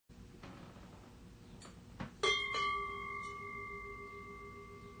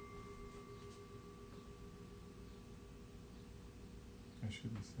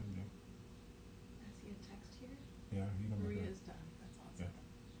should be sending. I see a text here. Yeah, you can Maria is done. That's awesome. Yeah.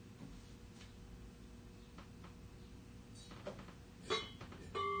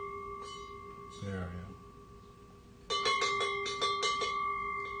 There I am.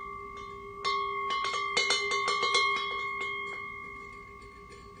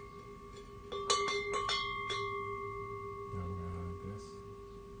 Now I'm gonna have this.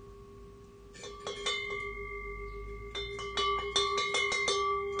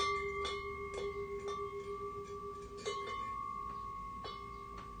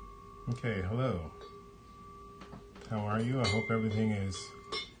 Okay, hello. How are you? I hope everything is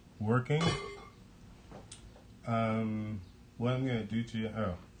working. What I'm going to do to you...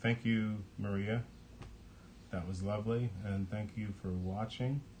 Oh, thank you, Maria. That was lovely. And thank you for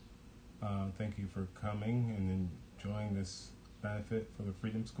watching. Thank you for coming and enjoying this benefit for the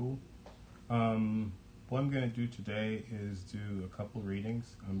Freedom School. What I'm going to do today is do a couple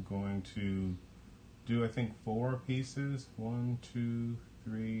readings. I'm going to do, I think, 4 pieces. 1, 2,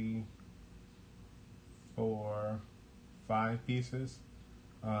 3, 4, 5 pieces.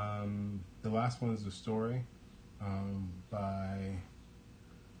 The last one is a story by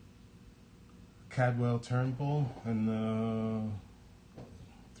Cadwell Turnbull, and the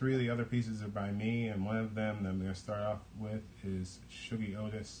 3 of the other pieces are by me, and one of them that I'm going to start off with is Shuggie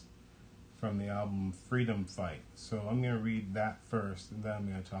Otis from the album Freedom Fight. So I'm going to read that first, and then I'm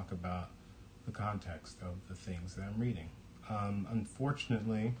going to talk about the context of the things that I'm reading.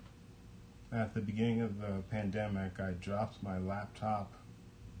 Unfortunately, at the beginning of the pandemic, I dropped my laptop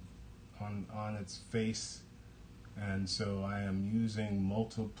on its face, and so I am using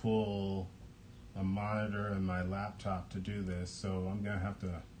a monitor and my laptop to do this, so I'm going to have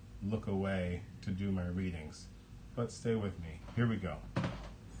to look away to do my readings. But stay with me. Here we go.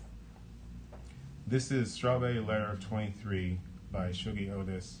 This is Strawberry Letter 23 by Shuggie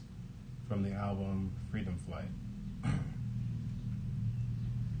Otis from the album Freedom Flight.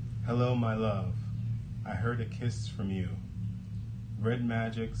 Hello, my love. I heard a kiss from you. Red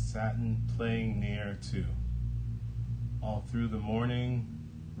magic satin playing near too. All through the morning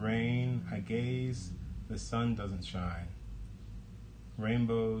rain I gaze, the sun doesn't shine.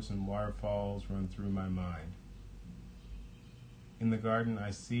 Rainbows and waterfalls run through my mind. In the garden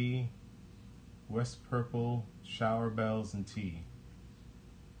I see west purple shower bells and tea.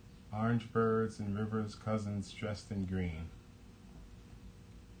 Orange birds and rivers cousins dressed in green.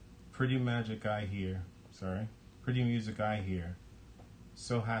 Pretty music I hear,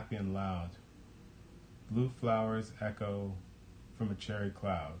 so happy and loud. Blue flowers echo from a cherry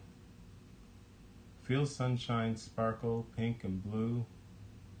cloud. Feel sunshine sparkle pink and blue.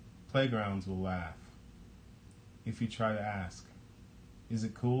 Playgrounds will laugh. If you try to ask, is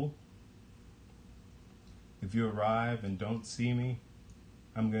it cool? If you arrive and don't see me,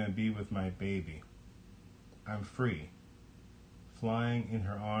 I'm going to be with my baby. I'm free, flying in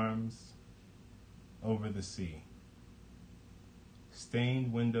her arms over the sea.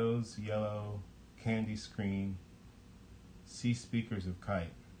 Stained windows, yellow, candy screen, sea speakers of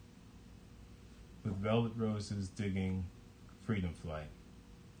kite, with velvet roses digging freedom flight.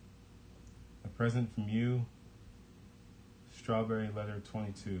 A present from you, Strawberry Letter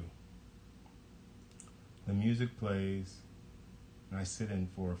 22. The music plays, and I sit in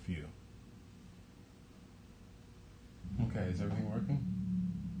for a few. Okay, is everything working?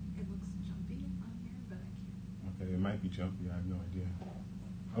 It looks jumpy on here, but I can't. Okay, it might be jumpy, I have no idea.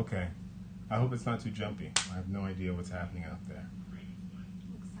 Okay, I hope it's not too jumpy. I have no idea what's happening out there.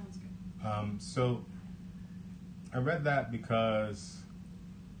 Sounds good. So, I read that because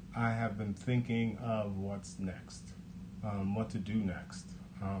I have been thinking of what's next, what to do next,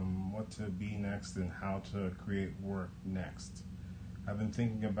 what to be next, and how to create work next. I've been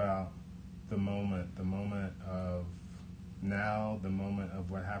thinking about the moment of now, the moment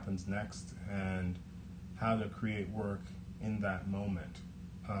of what happens next, and how to create work in that moment.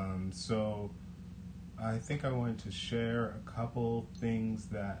 So I think I wanted to share a couple things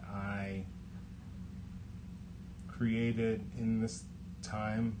that I created in this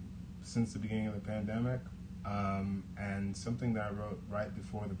time since the beginning of the pandemic, and something that I wrote right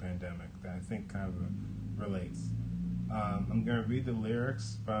before the pandemic that I think kind of relates. I'm going to read the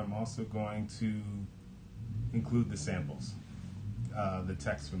lyrics, but I'm also going to include the samples, the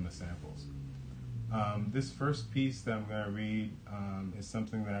text from the samples. This first piece that I'm going to read is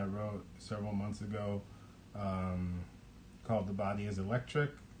something that I wrote several months ago called The Body is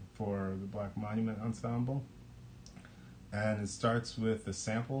Electric for the Black Monument Ensemble. And it starts with a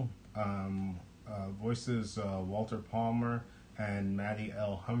sample. Voices Walter Palmer and Maddie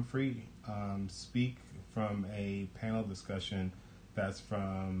L. Humphrey speak from a panel discussion that's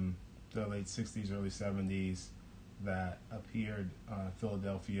from the late 60s, early 70s that appeared on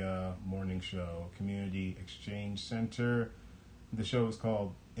Philadelphia morning show, Community Exchange Center. The show was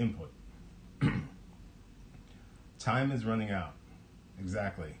called Input. Time is running out.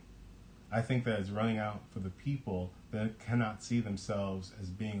 Exactly. I think that it's running out for the people that cannot see themselves as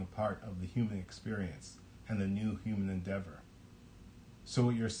being a part of the human experience and the new human endeavor. So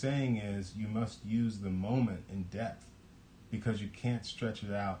what you're saying is you must use the moment in depth because you can't stretch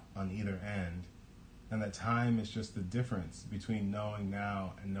it out on either end, and that time is just the difference between knowing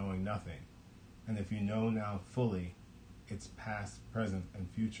now and knowing nothing. And if you know now fully, it's past, present, and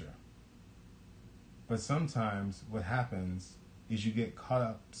future. But sometimes what happens is you get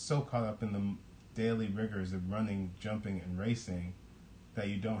so caught up in the daily rigors of running, jumping, and racing that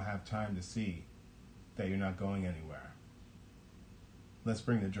you don't have time to see that you're not going anywhere. Let's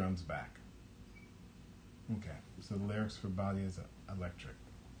bring the drums back. Okay, so the lyrics for Body is Electric.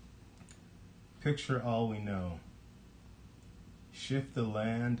 Picture all we know. Shift the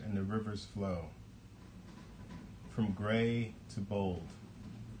land and the rivers flow. From gray to bold.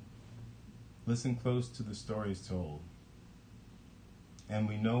 Listen close to the stories told. And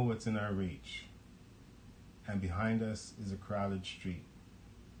we know what's in our reach. And behind us is a crowded street.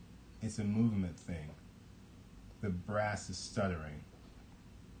 It's a movement thing. The brass is stuttering.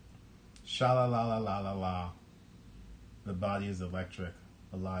 Sha-la-la-la-la-la-la. The body is electric,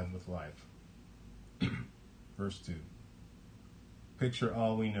 alive with life. Verse 2. Picture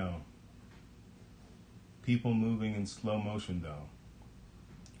all we know. People moving in slow motion though.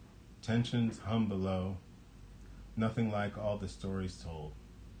 Tensions hum below. Nothing like all the stories told.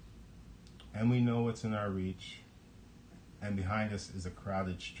 And we know what's in our reach. And behind us is a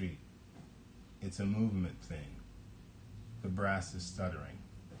crowded street. It's a movement thing. The brass is stuttering.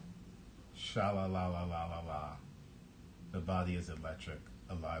 Sha-la-la-la-la-la-la. The body is electric,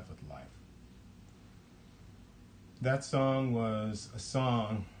 alive with life. That song was a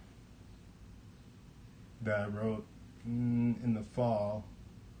song that I wrote in the fall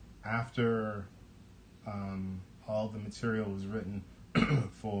after all the material was written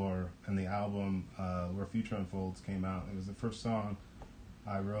and the album Where Future Unfolds came out. It was the first song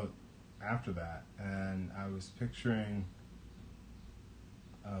I wrote after that, and I was picturing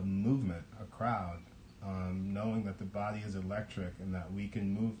a movement, a crowd, knowing that the body is electric and that we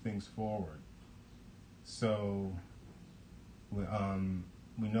can move things forward. So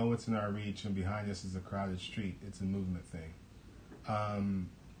we know what's in our reach, and behind us is a crowded street. It's a movement thing.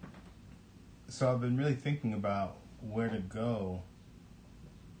 So I've been really thinking about where to go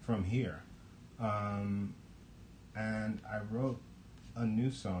from here. And I wrote a new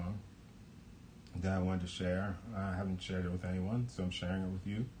song that I wanted to share. I haven't shared it with anyone, so I'm sharing it with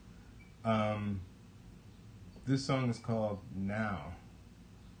you. This song is called Now.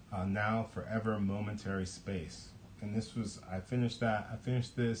 Now, Forever, Momentary Space. And I finished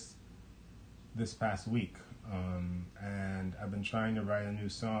this past week. And I've been trying to write a new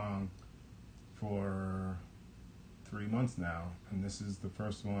song for 3 months now, and this is the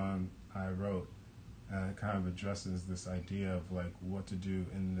first one I wrote, and it kind of addresses this idea of like what to do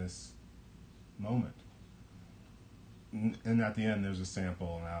in this moment. And at the end there's a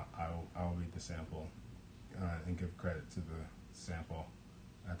sample, and I'll read the sample and give credit to the sample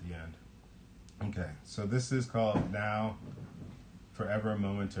at the end. Okay, so this is called Now, Forever,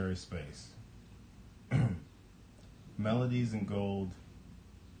 Momentary Space. Melodies in gold,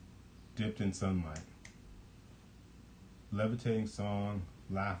 dipped in sunlight. Levitating song,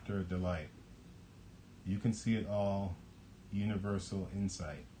 laughter, delight. You can see it all, universal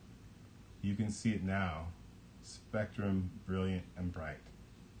insight. You can see it now, spectrum brilliant and bright.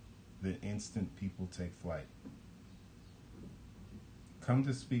 The instant people take flight. Come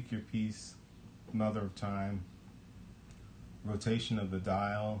to speak your piece, mother of time. Rotation of the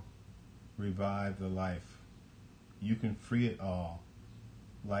dial, revive the life. You can free it all,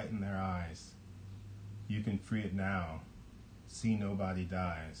 lighten their eyes. You can free it now, see nobody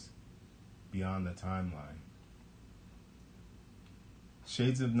dies, beyond the timeline.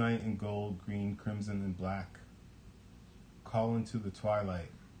 Shades of night in gold, green, crimson, and black. Call into the twilight,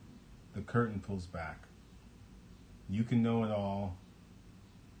 the curtain pulls back. You can know it all,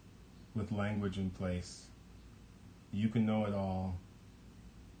 with language in place. You can know it all,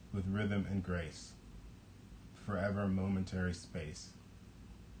 with rhythm and grace. Forever, momentary space.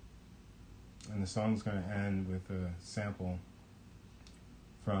 And the song's going to end with a sample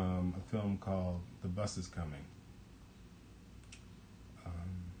from a film called The Bus Is Coming.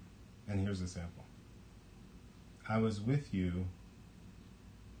 And here's the sample. I was with you,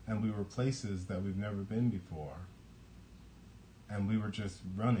 and we were places that we've never been before. and we were just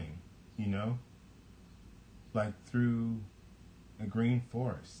running, you know, like through a green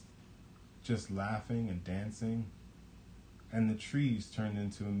forest, just laughing and dancing, and the trees turned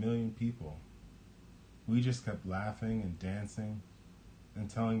into 1,000,000 people. We just kept laughing and dancing and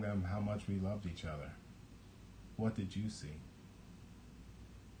telling them how much we loved each other. What did you see?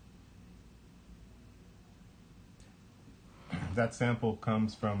 That sample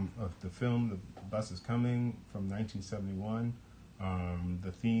comes from the film The Bus Is Coming from 1971.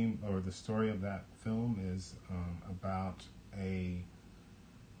 The theme or the story of that film is about a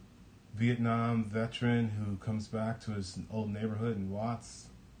Vietnam veteran who comes back to his old neighborhood in Watts,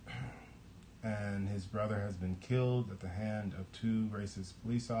 and his brother has been killed at the hand of 2 racist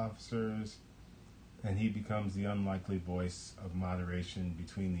police officers, and he becomes the unlikely voice of moderation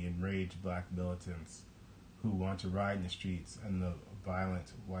between the enraged black militants who want to ride in the streets and the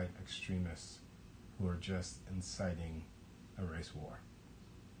violent white extremists who are just inciting a race war.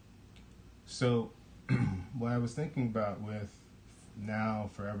 So what I was thinking about with now,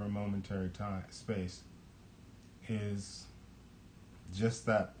 forever, momentary time, space, is just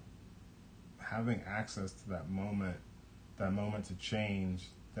that having access to that moment to change,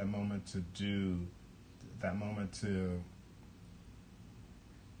 that moment to do, that moment to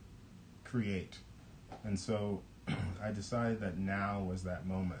create. And so I decided that now was that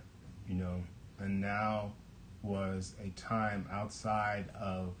moment, you know, and now was a time outside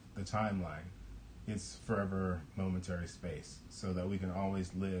of the timeline. It's forever momentary space, so that we can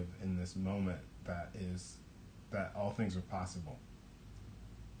always live in this moment that all things are possible.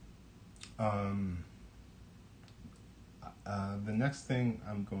 The next thing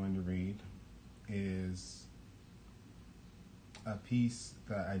I'm going to read is a piece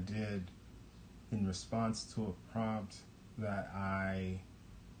that I did in response to a prompt that I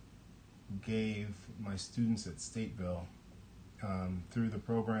gave my students at Stateville through the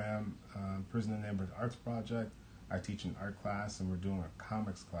program Prison and Neighborhood Arts Project. I teach an art class, and we're doing a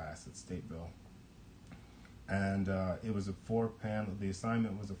comics class at Stateville. And it was a 4-panel. The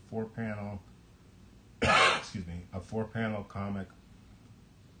assignment was a 4-panel, a 4-panel comic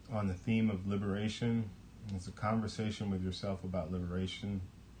on the theme of liberation. It's a conversation with yourself about liberation.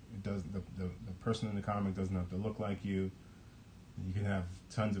 It does the person in the comic doesn't have to look like you. You can have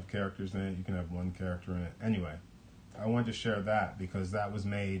tons of characters in it. You can have one character in it. Anyway, I wanted to share that because that was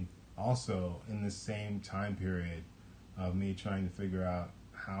made also in the same time period of me trying to figure out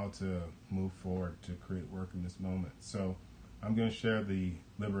how to move forward to create work in this moment. So I'm going to share the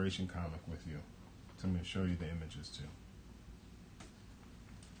liberation comic with you. So I'm going to show you the images too.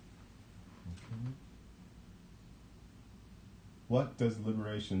 Okay. What does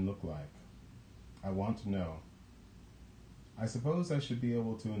liberation look like? I want to know. I suppose I should be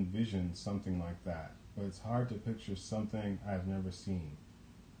able to envision something like that, but it's hard to picture something I've never seen.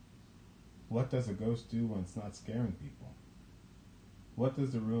 What does a ghost do when it's not scaring people? What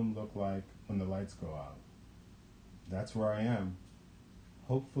does the room look like when the lights go out? That's where I am.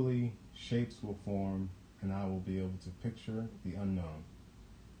 Hopefully, shapes will form and I will be able to picture the unknown.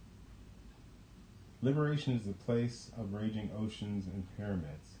 Liberation is the place of raging oceans and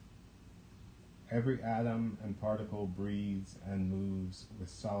pyramids. Every atom and particle breathes and moves with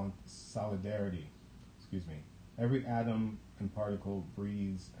solidarity. Every atom and particle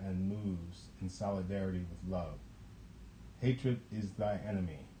breathes and moves in solidarity with love. Hatred is thy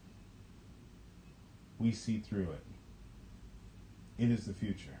enemy. We see through it. It is the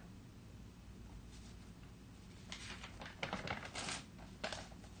future.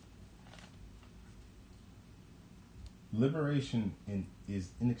 Liberation is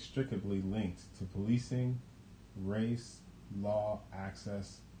inextricably linked to policing, race, law,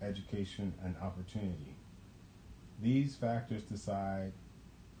 access, education, and opportunity. These factors decide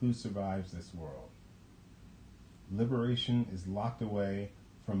who survives this world. Liberation is locked away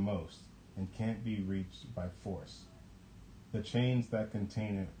from most and can't be reached by force. The chains that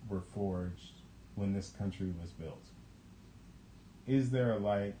contain it were forged when this country was built. Is there a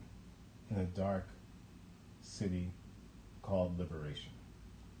light in a dark city called liberation?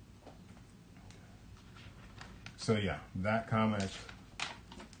 So yeah, that comic,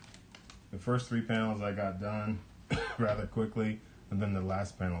 the first 3 panels I got done rather quickly, and then the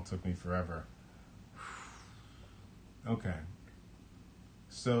last panel took me forever. Okay,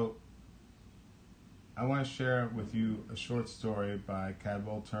 so I want to share with you a short story by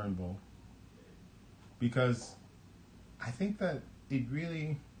Cadwell Turnbull, because I think that it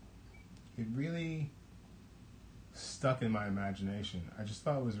really stuck in my imagination. I just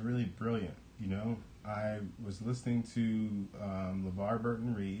thought it was really brilliant, you know. I was listening to LeVar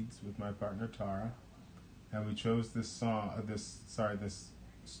Burton Reads with my partner Tara, and we chose this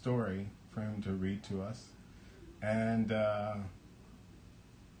story for him to read to us, and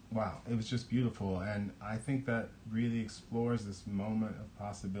wow, it was just beautiful, and I think that really explores this moment of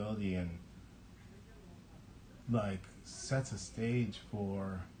possibility and like sets a stage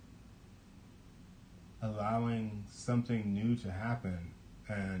for allowing something new to happen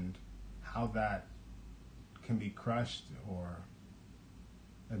and how that can be crushed or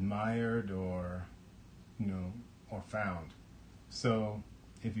admired or or found. So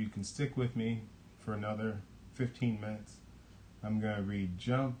if you can stick with me for another 15 minutes, I'm going to read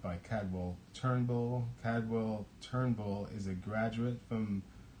Jump by Cadwell Turnbull. Cadwell Turnbull is a graduate from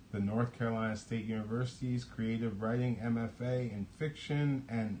the North Carolina State University's Creative Writing MFA in Fiction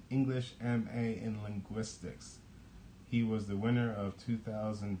and English MA in Linguistics. He was the winner of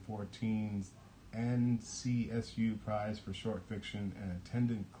 2014's NCSU Prize for Short Fiction and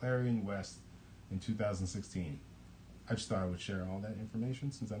attended Clarion West in 2016. I just thought I would share all that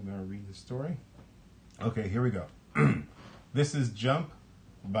information since I'm going to read the story. Okay, here we go. This is Jump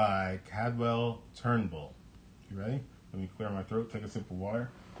by Cadwell Turnbull. You ready? Let me clear my throat, take a sip of water.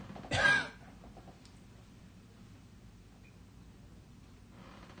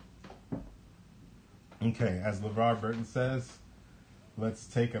 Okay, as LeVar Burton says, let's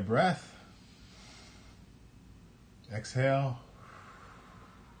take a breath. Exhale.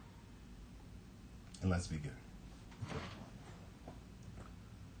 And let's begin.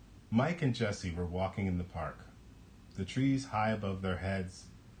 Mike and Jesse were walking in the park. The trees high above their heads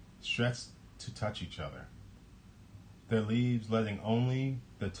stretched to touch each other, their leaves letting only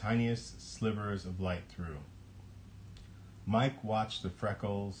the tiniest slivers of light through. Mike watched the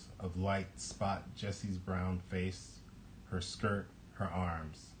freckles of light spot Jessie's brown face, her skirt, her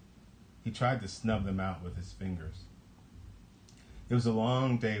arms. He tried to snub them out with his fingers. It was a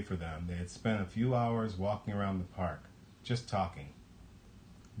long day for them. They had spent a few hours walking around the park, just talking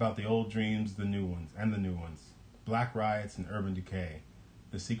about the old dreams, the new ones, black riots and urban decay,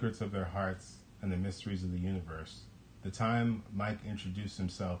 the secrets of their hearts and the mysteries of the universe. The time Mike introduced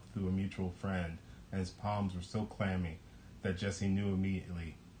himself through a mutual friend, and his palms were so clammy that Jessie knew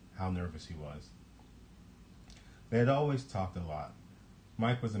immediately how nervous he was. They had always talked a lot.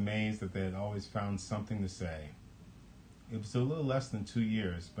 Mike was amazed that they had always found something to say. It was a little less than 2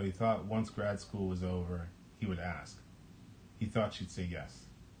 years, but he thought once grad school was over, he would ask. He thought she'd say yes.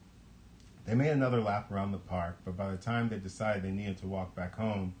 They made another lap around the park, but by the time they decided they needed to walk back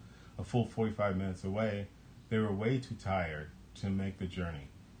home, a full 45 minutes away, they were way too tired to make the journey.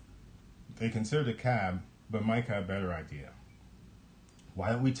 They considered a cab, but Mike had a better idea.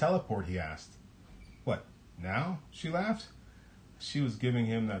 Why don't we teleport, he asked. What, now? She laughed. She was giving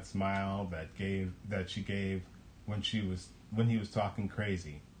him that smile that she gave when he was talking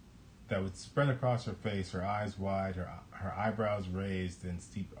crazy, that would spread across her face, her eyes wide, her eyebrows raised in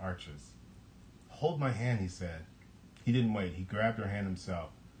steep arches. Hold my hand, he said. He didn't wait. He grabbed her hand himself.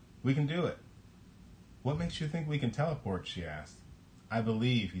 We can do it. What makes you think we can teleport, she asked. I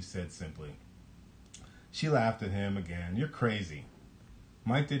believe, he said simply. She laughed at him again. You're crazy.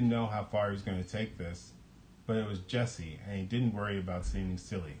 Mike didn't know how far he was going to take this, but it was Jessie, and he didn't worry about seeming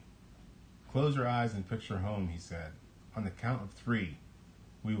silly. Close your eyes and picture home, he said. On the count of 3,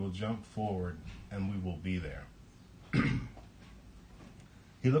 we will jump forward, and we will be there.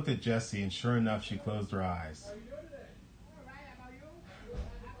 He looked at Jessie, and sure enough, she closed her eyes.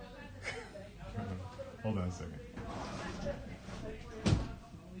 Hold on a second.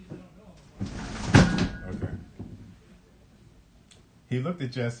 Okay. He looked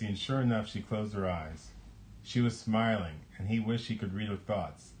at Jessie, and sure enough, she closed her eyes. She was smiling, and he wished he could read her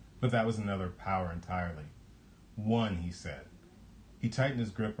thoughts, but that was another power entirely. 1, he said. He tightened his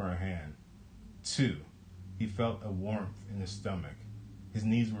grip on her hand. 2, he felt a warmth in his stomach. His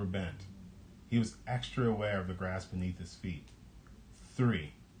knees were bent. He was extra aware of the grass beneath his feet.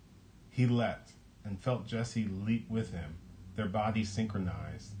 3, he leapt and felt Jessie leap with him, their bodies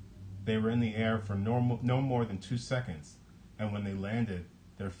synchronized. They were in the air for no more than 2 seconds, and when they landed,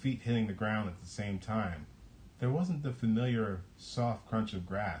 their feet hitting the ground at the same time, there wasn't the familiar soft crunch of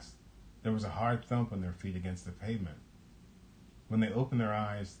grass. There was a hard thump on their feet against the pavement. When they opened their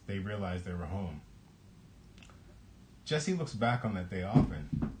eyes, they realized they were home. Jessie looks back on that day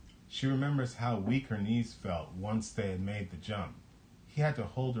often. She remembers how weak her knees felt once they had made the jump. He had to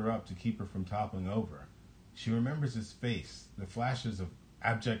hold her up to keep her from toppling over. She remembers his face, the flashes of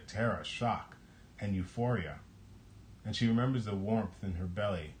abject terror, shock, and euphoria. And she remembers the warmth in her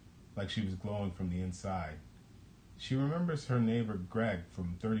belly, like she was glowing from the inside. She remembers her neighbor Greg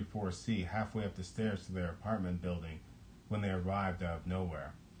from 34C halfway up the stairs to their apartment building when they arrived out of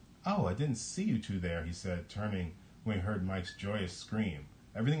nowhere. "Oh, I didn't see you two there," he said, turning when he heard Mike's joyous scream.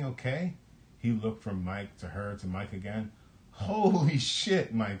 "Everything okay?" He looked from Mike to her to Mike again. "Holy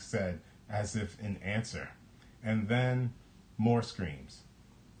shit," Mike said, as if in answer. And then more screams.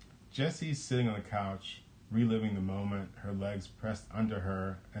 Jessie's sitting on the couch, reliving the moment, her legs pressed under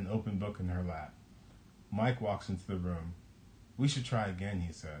her, an open book in her lap. Mike walks into the room. "We should try again,"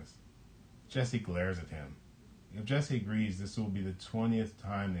 he says. Jessie glares at him. If Jessie agrees, this will be the 20th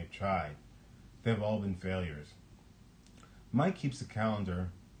time they've tried. They've all been failures. Mike keeps a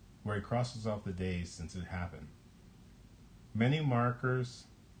calendar where he crosses off the days since it happened. Many markers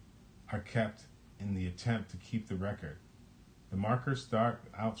are kept in the attempt to keep the record. The markers start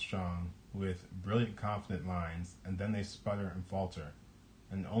out strong with brilliant, confident lines, and then they sputter and falter,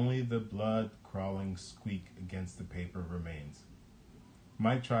 and only the blood-crawling squeak against the paper remains.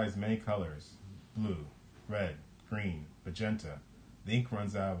 Mike tries many colors: blue, red, green, magenta. The ink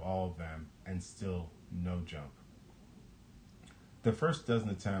runs out of all of them, and still no jump. The first dozen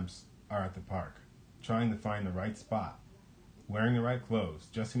attempts are at the park, trying to find the right spot, wearing the right clothes.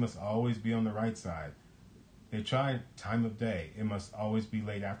 Jessie must always be on the right side. They try time of day. It must always be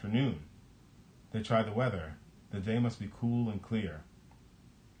late afternoon. They try the weather. The day must be cool and clear.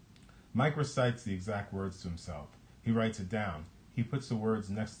 Mike recites the exact words to himself. He writes it down. He puts the words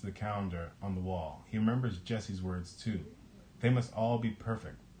next to the calendar on the wall. He remembers Jessie's words too. They must all be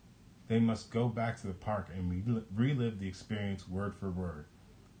perfect. They must go back to the park and relive the experience word for word.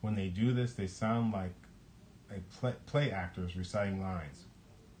 When they do this, they sound like play actors reciting lines.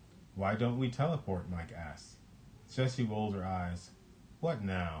 "Why don't we teleport?" Mike asks. Jessie rolls her eyes. "What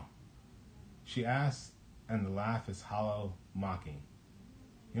now?" She asks, and the laugh is hollow, mocking.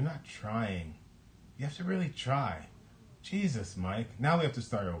 "You're not trying. You have to really try. Jesus, Mike. Now we have to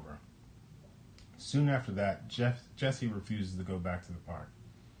start over." Soon after that, Jessie refuses to go back to the park.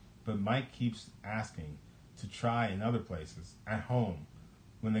 But Mike keeps asking to try in other places, at home,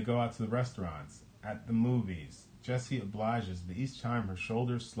 when they go out to the restaurants, at the movies. Jessie obliges, but each time her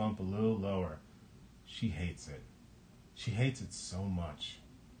shoulders slump a little lower. She hates it. She hates it so much.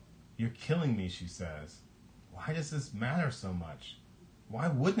 "You're killing me," she says. "Why does this matter so much?" "Why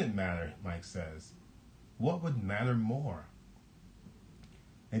wouldn't it matter?" Mike says. "What would matter more?"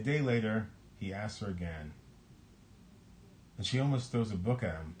 A day later, he asks her again, and she almost throws a book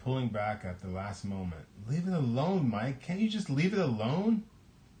at him, pulling back at the last moment. "Leave it alone, Mike. Can't you just leave it alone?"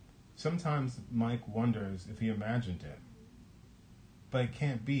 Sometimes Mike wonders if he imagined it. But it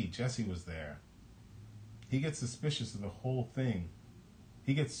can't be. Jessie was there. He gets suspicious of the whole thing.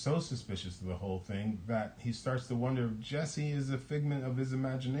 He gets so suspicious of the whole thing that he starts to wonder if Jessie is a figment of his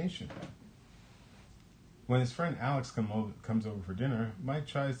imagination. When his friend Alex comes over for dinner, Mike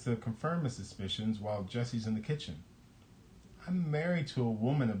tries to confirm his suspicions while Jessie's in the kitchen. "I'm married to a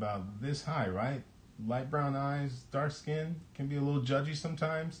woman about this high, right? Light brown eyes, dark skin, can be a little judgy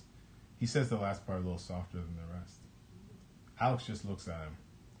sometimes." He says the last part a little softer than the rest. Alex just looks at him.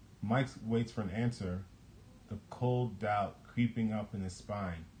 Mike waits for an answer, the cold doubt creeping up in his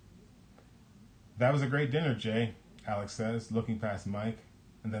spine. "That was a great dinner, Jay," Alex says, looking past Mike,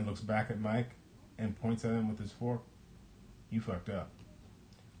 and then looks back at Mike and points at him with his fork. "You fucked up."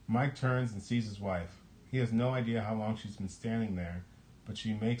 Mike turns and sees his wife. He has no idea how long she's been standing there, but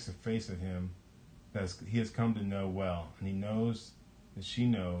she makes a face at him that he has come to know well, and he knows that she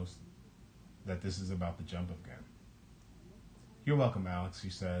knows that this is about the jump again. "You're welcome, Alex," she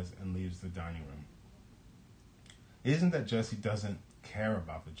says, and leaves the dining room. It isn't that Jessie doesn't care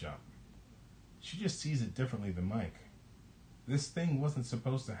about the jump. She just sees it differently than Mike. This thing wasn't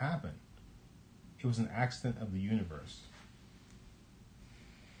supposed to happen. It was an accident of the universe.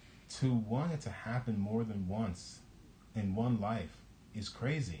 To want it to happen more than once in one life is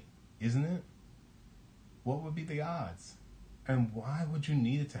crazy, isn't it? What would be the odds? And why would you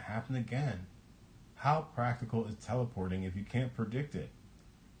need it to happen again? How practical is teleporting if you can't predict it?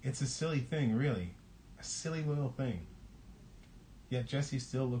 It's a silly thing, really. A silly little thing. Yet Jessie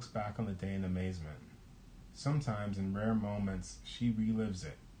still looks back on the day in amazement. Sometimes, in rare moments, she relives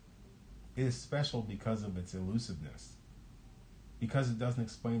it. It is special because of its elusiveness, because it doesn't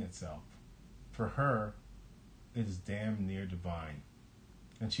explain itself. For her, it is damn near divine,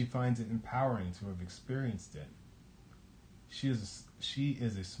 and she finds it empowering to have experienced it. She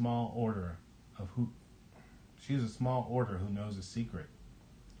is a small order who knows a secret.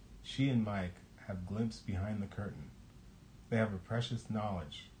 She and Mike have glimpsed behind the curtain. They have a precious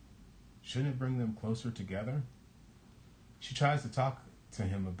knowledge. Shouldn't it bring them closer together? She tries to talk to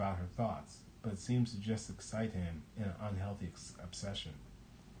him about her thoughts, but it seems to just excite him in an unhealthy obsession.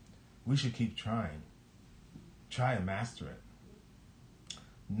 We should keep trying. Try to master it.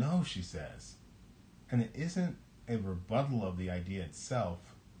 No, she says. And it isn't a rebuttal of the idea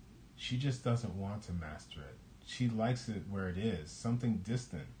itself. She just doesn't want to master it. She likes it where it is, something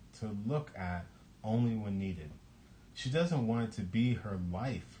distant, to look at only when needed. She doesn't want it to be her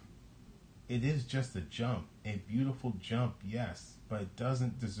life. It is just a jump, a beautiful jump, yes, but it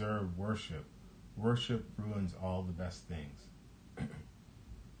doesn't deserve worship. Worship ruins all the best things.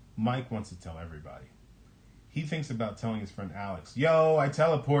 Mike wants to tell everybody. He thinks about telling his friend Alex, "Yo, I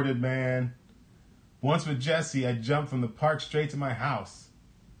teleported, man. Once with Jesse, I jumped from the park straight to my house."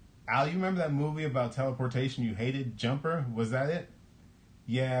 Al, you remember that movie about teleportation you hated, Jumper? Was that it?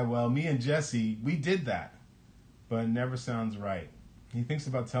 Yeah, well, me and Jesse, we did that. But it never sounds right. He thinks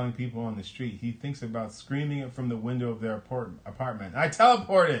about telling people on the street. He thinks about screaming it from the window of their apartment. "I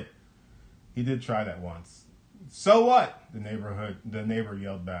teleported!" He did try that once. "So what?" the neighbor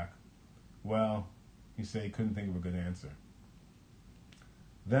yelled back. Well, he said he couldn't think of a good answer.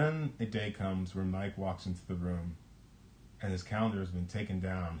 Then a day comes when Mike walks into the room and his calendar has been taken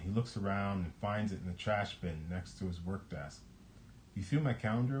down. He looks around and finds it in the trash bin next to his work desk. "You threw my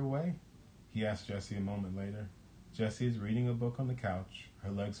calendar away?" he asked Jessie a moment later. Jessie is reading a book on the couch,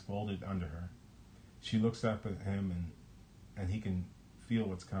 her legs folded under her. She looks up at him and he can feel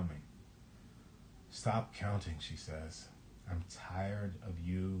what's coming. "Stop counting," she says. "I'm tired of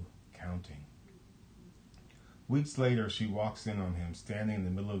you counting." Weeks later, she walks in on him, standing in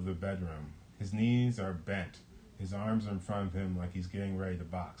the middle of the bedroom. His knees are bent. His arms are in front of him like he's getting ready to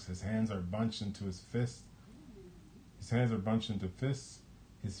box. His hands are bunched into his fists. His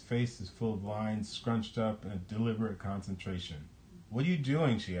face is full of lines scrunched up in a deliberate concentration. "What are you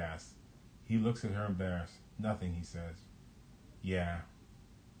doing?" she asks. He looks at her embarrassed. "Nothing," he says. "Yeah,"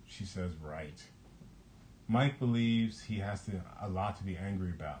 she says, "right." Mike believes he has a lot to be angry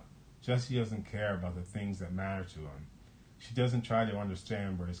about. Jessie doesn't care about the things that matter to him. She doesn't try to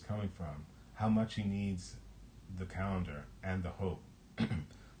understand where he's coming from, how much he needs the calendar and the hope.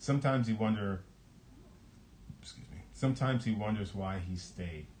 Sometimes he wonders why he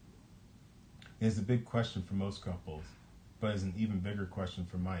stayed. It is a big question for most couples, but it's an even bigger question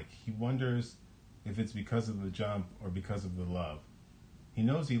for Mike. He wonders if it's because of the jump or because of the love. He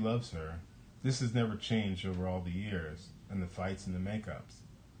knows he loves her. This has never changed over all the years, and the fights and the makeups.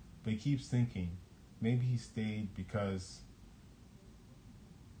 But he keeps thinking, maybe he stayed because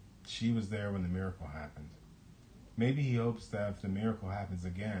she was there when the miracle happened. Maybe he hopes that if the miracle happens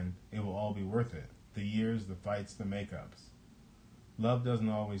again, it will all be worth it. The years, the fights, the makeups. Love doesn't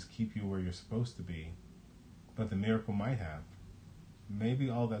always keep you where you're supposed to be, but the miracle might have. Maybe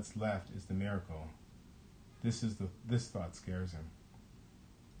all that's left is the miracle. This thought scares him.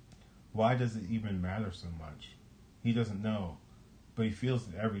 Why does it even matter so much? He doesn't know, but he feels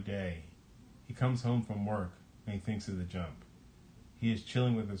it every day. He comes home from work and he thinks of the jump. He is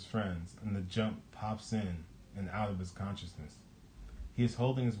chilling with his friends and the jump pops in and out of his consciousness. He is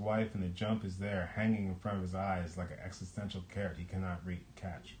holding his wife and the jump is there, hanging in front of his eyes like an existential carrot he cannot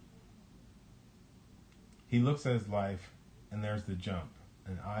catch. He looks at his life and there's the jump,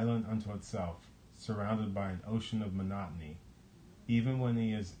 an island unto itself, surrounded by an ocean of monotony. Even when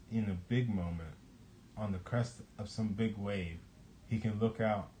he is in a big moment, on the crest of some big wave, he can look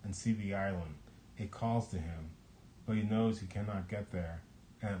out and see the island. It calls to him, but he knows he cannot get there,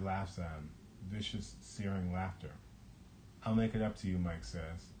 and it laughs at him, vicious, searing laughter. "I'll make it up to you," Mike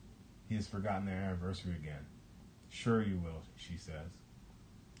says. He has forgotten their anniversary again. "Sure you will," she says.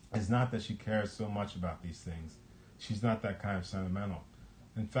 It's not that she cares so much about these things. She's not that kind of sentimental.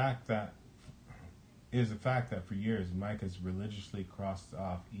 It is a fact that for years Mike has religiously crossed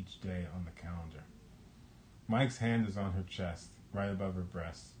off each day on the calendar. Mike's hand is on her chest, right above her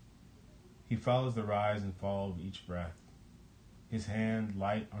breast. He follows the rise and fall of each breath. His hand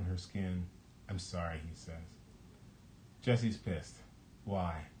light on her skin. "I'm sorry," he says. Jessie's pissed.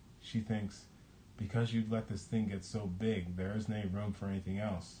 Why? She thinks, because you've let this thing get so big, there isn't any room for anything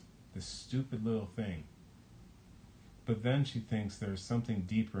else. This stupid little thing. But then she thinks there is something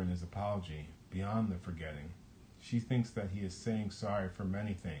deeper in his apology, beyond the forgetting. She thinks that he is saying sorry for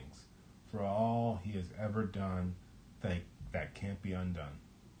many things, for all he has ever done that can't be undone.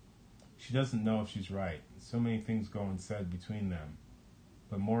 She doesn't know if she's right. So many things go unsaid between them.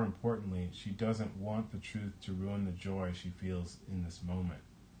 But more importantly, she doesn't want the truth to ruin the joy she feels in this moment.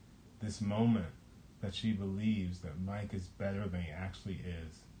 This moment that she believes that Mike is better than he actually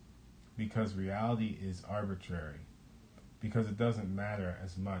is. Because reality is arbitrary. Because it doesn't matter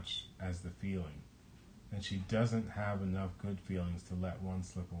as much as the feeling. And she doesn't have enough good feelings to let one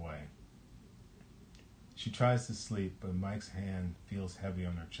slip away. She tries to sleep, but Mike's hand feels heavy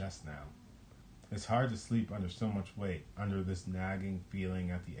on her chest now. It's hard to sleep under so much weight, under this nagging feeling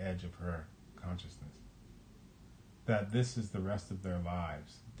at the edge of her consciousness. That this is the rest of their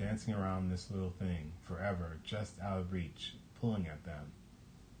lives, dancing around this little thing, forever, just out of reach, pulling at them.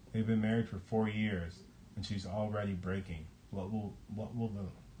 They've been married for 4 years, and she's already breaking. What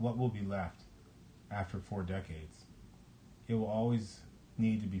will be left after 4 decades? It will always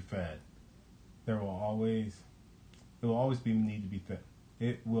need to be fed. It will always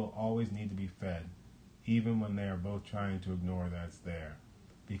need to be fed, even when they are both trying to ignore that it's there,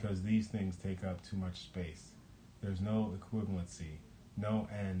 because these things take up too much space. There's no equivalency, no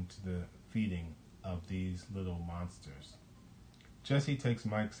end to the feeding of these little monsters. Jessie takes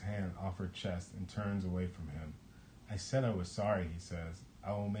Mike's hand off her chest and turns away from him. I said I was sorry, he says.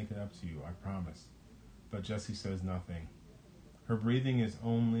 I will make it up to you, I promise. But Jessie says nothing. Her breathing is the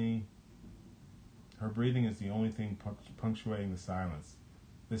only thing punctuating the silence.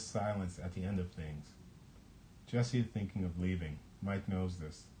 This silence at the end of things. Jessie is thinking of leaving. Mike knows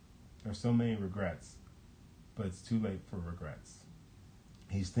this. There are so many regrets, but it's too late for regrets.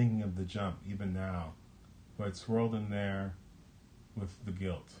 He's thinking of the jump even now, but it's swirled in there with the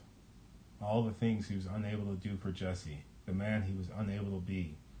guilt. All the things he was unable to do for Jessie, the man he was unable to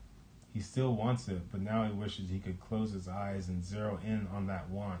be. He still wants it, but now he wishes he could close his eyes and zero in on that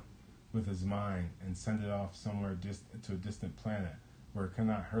want with his mind and send it off somewhere to a distant planet where it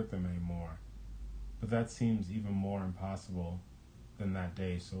cannot hurt them anymore. But that seems even more impossible than that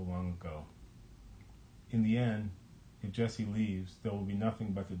day so long ago. In the end, if Jessie leaves, there will be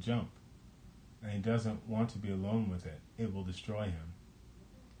nothing but the jump, and he doesn't want to be alone with it. It will destroy him.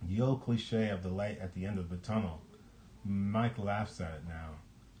 The old cliche of the light at the end of the tunnel. Mike laughs at it now.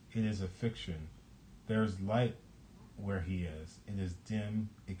 It is a fiction. There is light where he is. It is dim.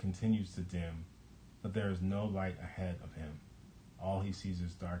 It continues to dim. But there is no light ahead of him. All he sees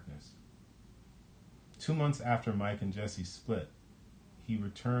is darkness. 2 months after Mike and Jessie split, he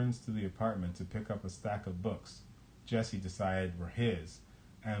returns to the apartment to pick up a stack of books Jessie decided were his,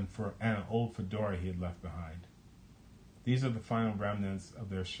 and an old fedora he had left behind. These are the final remnants of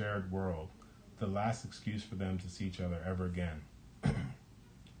their shared world, the last excuse for them to see each other ever again.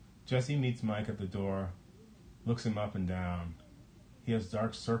 Jessie meets Mike at the door, looks him up and down. He has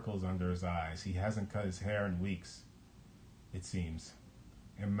dark circles under his eyes. He hasn't cut his hair in weeks, it seems.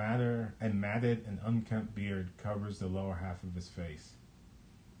 A matted and unkempt beard covers the lower half of his face.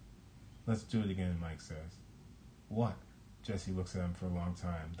 Let's do it again, Mike says. What? Jessie looks at him for a long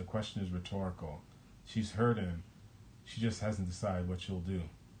time. The question is rhetorical. She's heard him. She just hasn't decided what she'll do.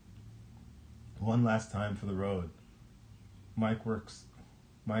 One last time for the road. Mike waits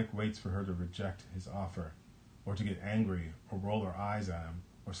for her to reject his offer, or to get angry, or roll her eyes at him,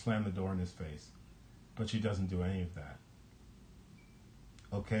 or slam the door in his face. But she doesn't do any of that.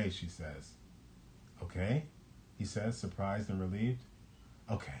 Okay, she says. Okay? He says, surprised and relieved.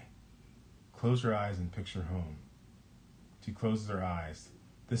 Okay. Close your eyes and picture home. She closes her eyes.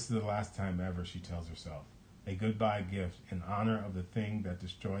 This is the last time ever, she tells herself. A goodbye gift in honor of the thing that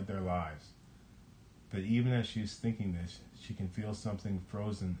destroyed their lives. But even as she is thinking this, she can feel something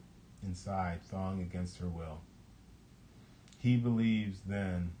frozen inside, thawing against her will. He believes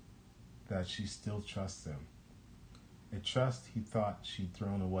then that she still trusts him. A trust he thought she'd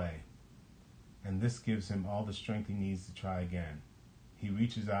thrown away. And this gives him all the strength he needs to try again. He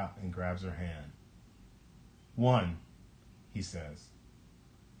reaches out and grabs her hand. 1, he says.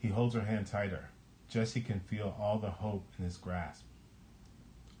 He holds her hand tighter. Jessie can feel all the hope in his grasp.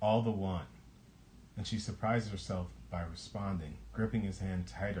 All the want. And she surprises herself by responding, gripping his hand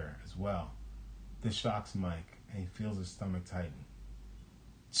tighter as well. This shocks Mike, and he feels his stomach tighten.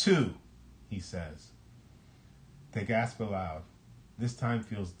 2, he says. They gasp aloud. This time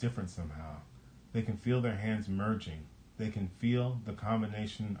feels different somehow. They can feel their hands merging. They can feel the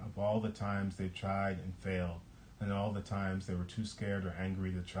combination of all the times they tried and failed, and all the times they were too scared or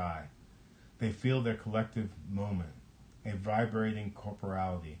angry to try. They feel their collective moment, a vibrating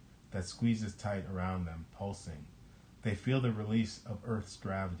corporality that squeezes tight around them, pulsing. They feel the release of Earth's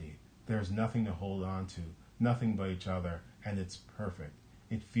gravity. There is nothing to hold on to, nothing but each other, and it's perfect.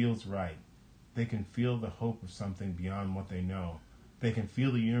 It feels right. They can feel the hope of something beyond what they know. They can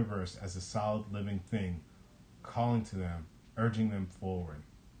feel the universe as a solid living thing, calling to them, urging them forward.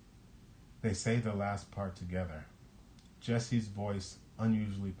 They say the last part together. Jessie's voice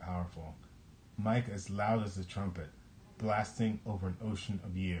unusually powerful. Mike as loud as a trumpet, blasting over an ocean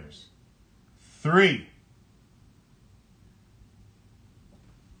of years. 3!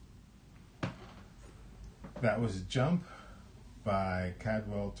 That was Jump by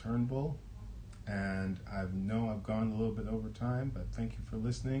Cadwell Turnbull. And I know I've gone a little bit over time, but thank you for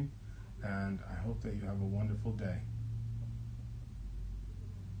listening. and I hope that you have a wonderful day.